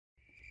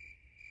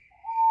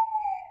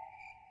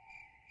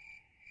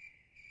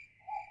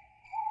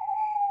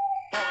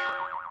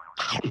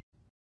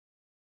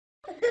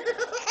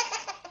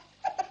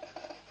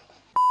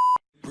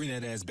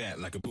that ass back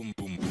like a boom,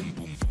 boom, boom,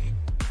 boom.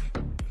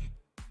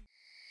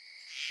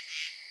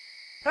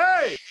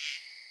 Hey!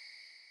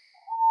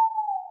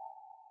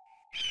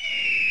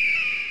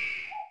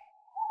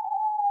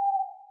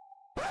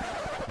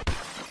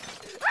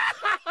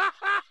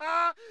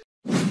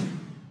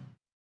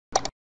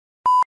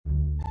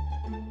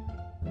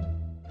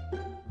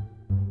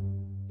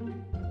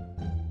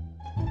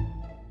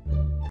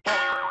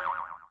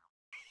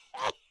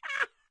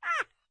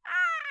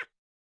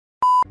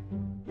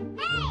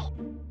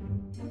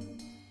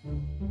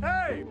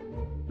 Hey!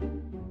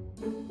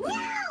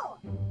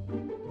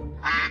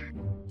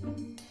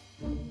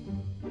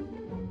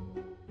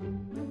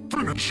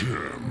 Finish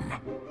him!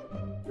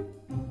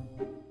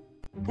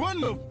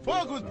 What the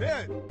fuck was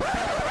that?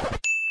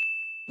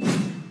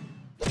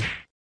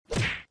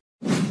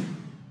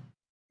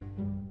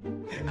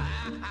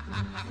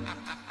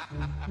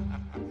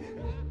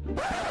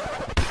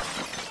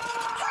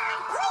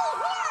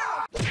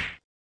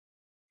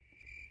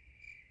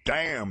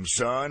 Damn,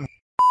 son.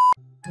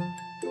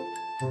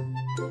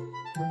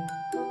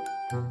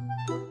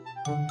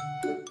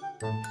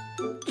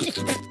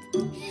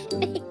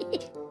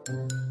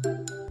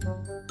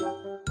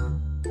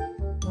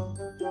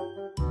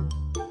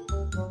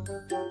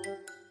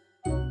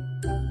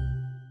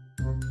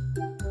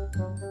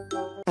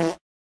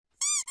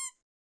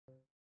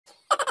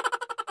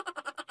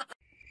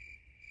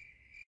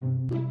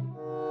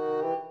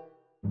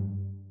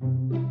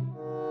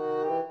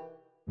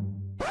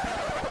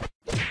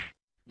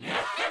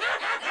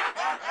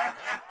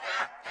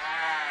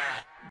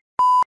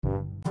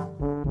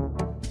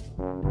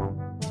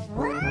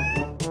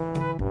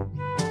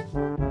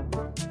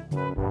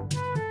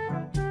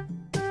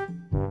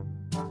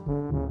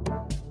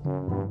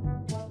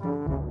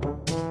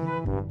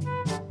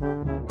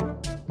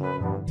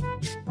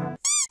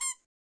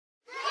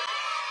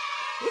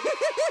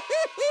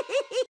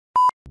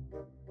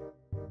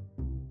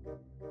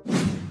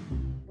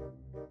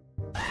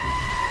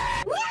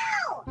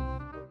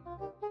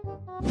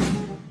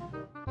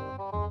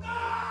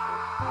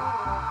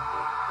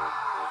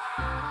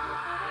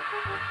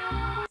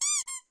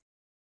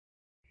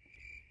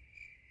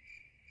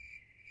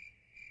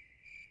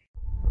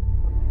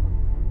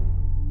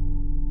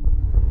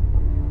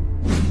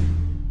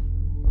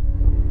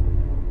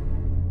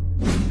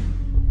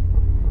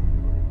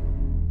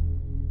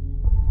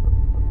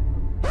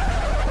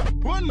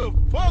 What the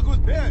fuck was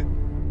that?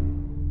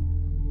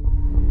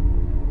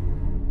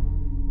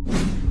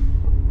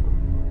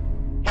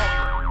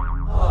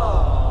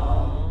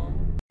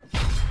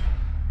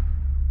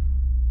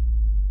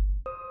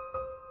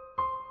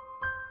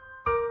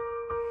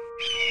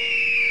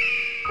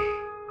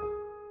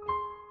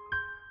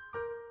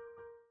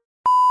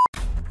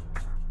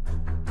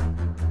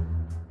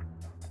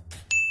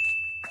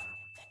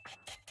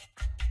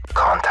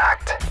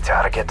 Contact.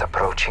 Target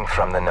approaching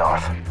from the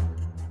north.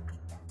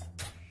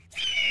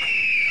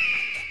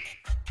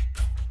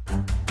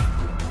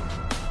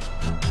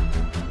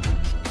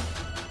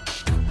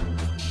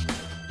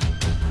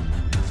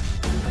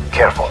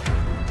 Careful.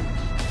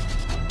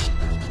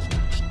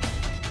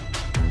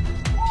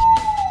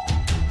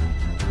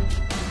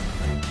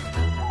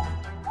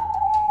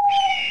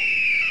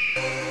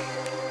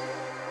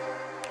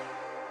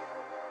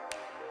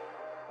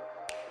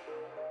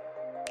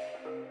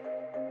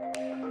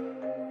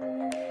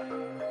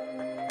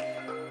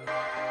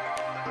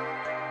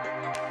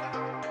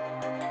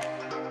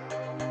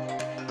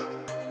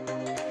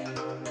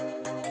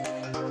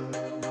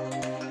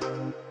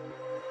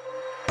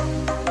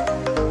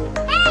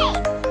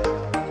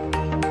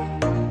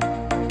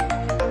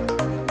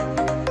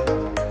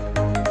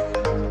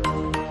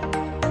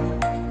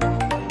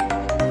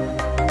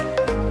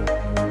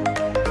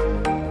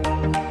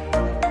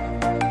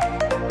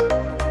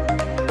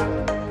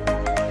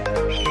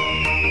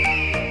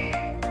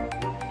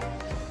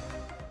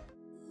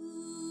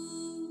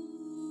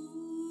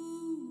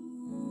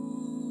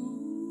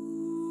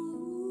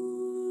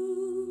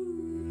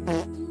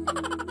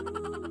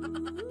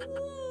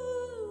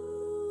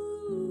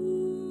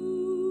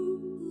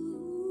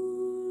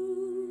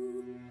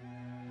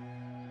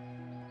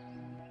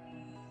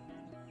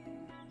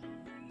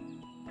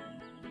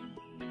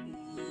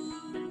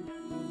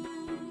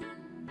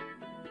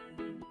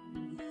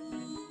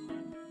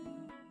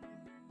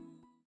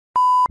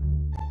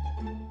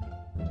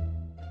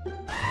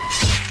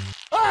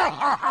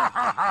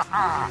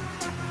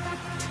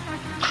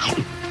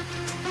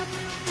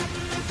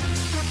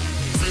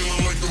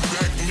 Feeling like I'm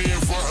Batman,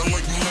 rotting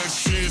like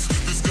molasses.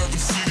 This got the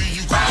city,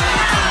 you can call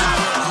it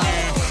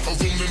Batman. I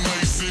roam the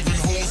night,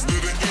 saving holes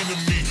that are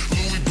enemy.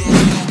 Louis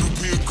Vuitton,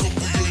 prepare a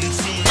couple of your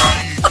utilities.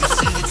 You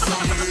see what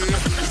time it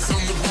is? It's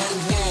on the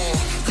bottom wall.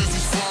 Cause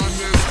these fine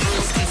ass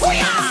girls keep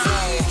falling to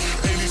fall.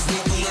 And these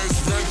local ass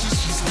ratchets,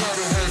 she's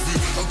gotta have it.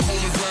 I'm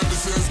calling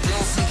rappers ass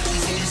bouncing,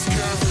 cause all these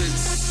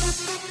carrots.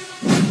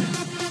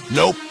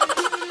 Nope.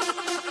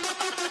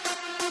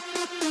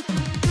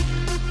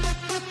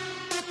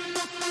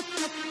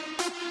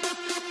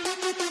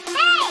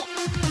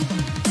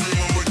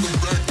 Feeling like I'm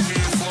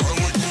Batman, rotting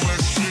like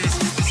molasses.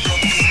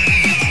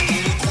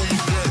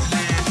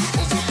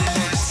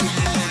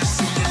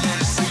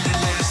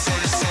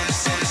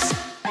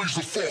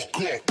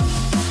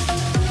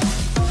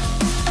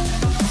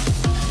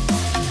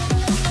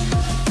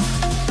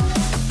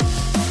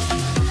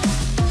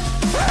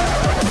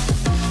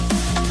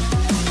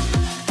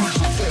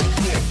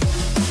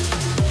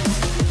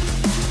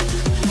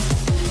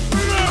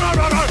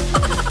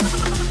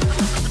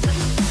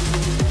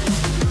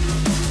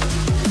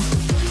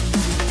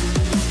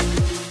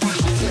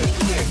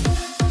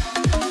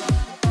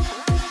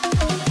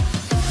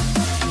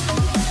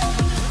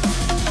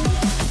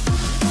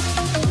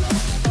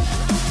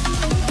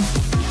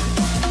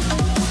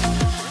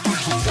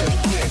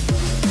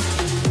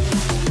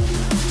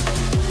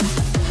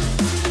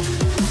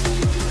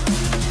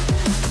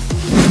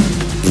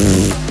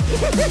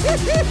 you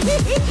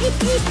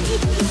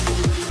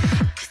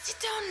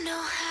don't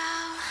know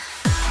how.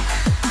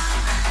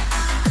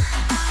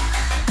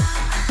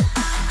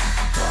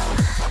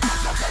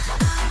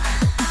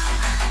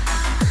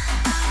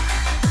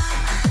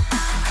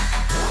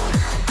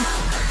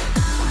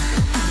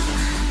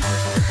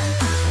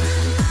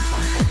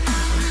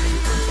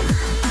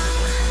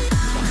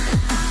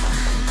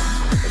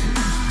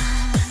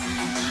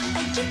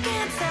 But you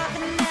can't stop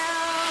it now.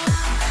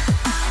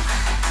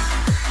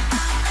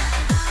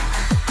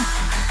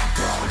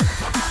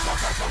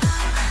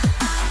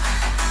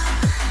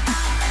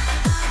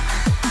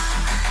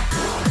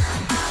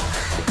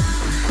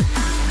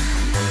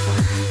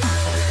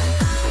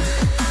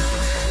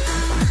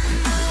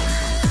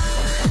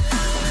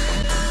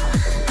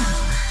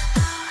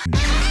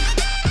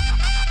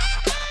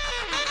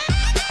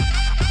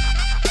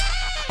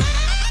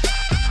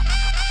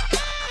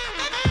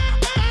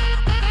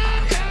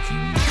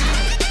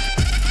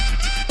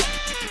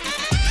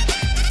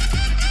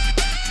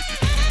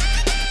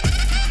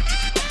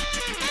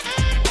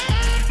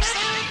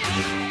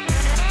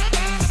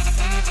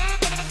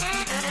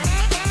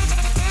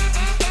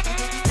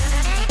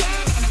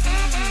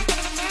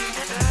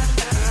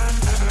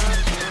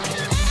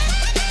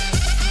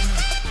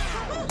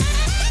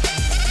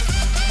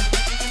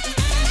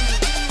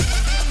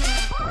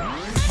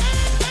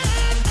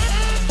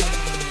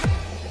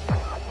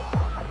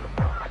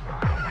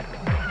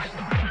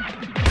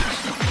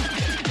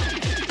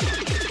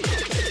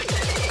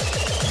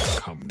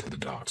 Come to the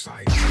dark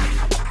side.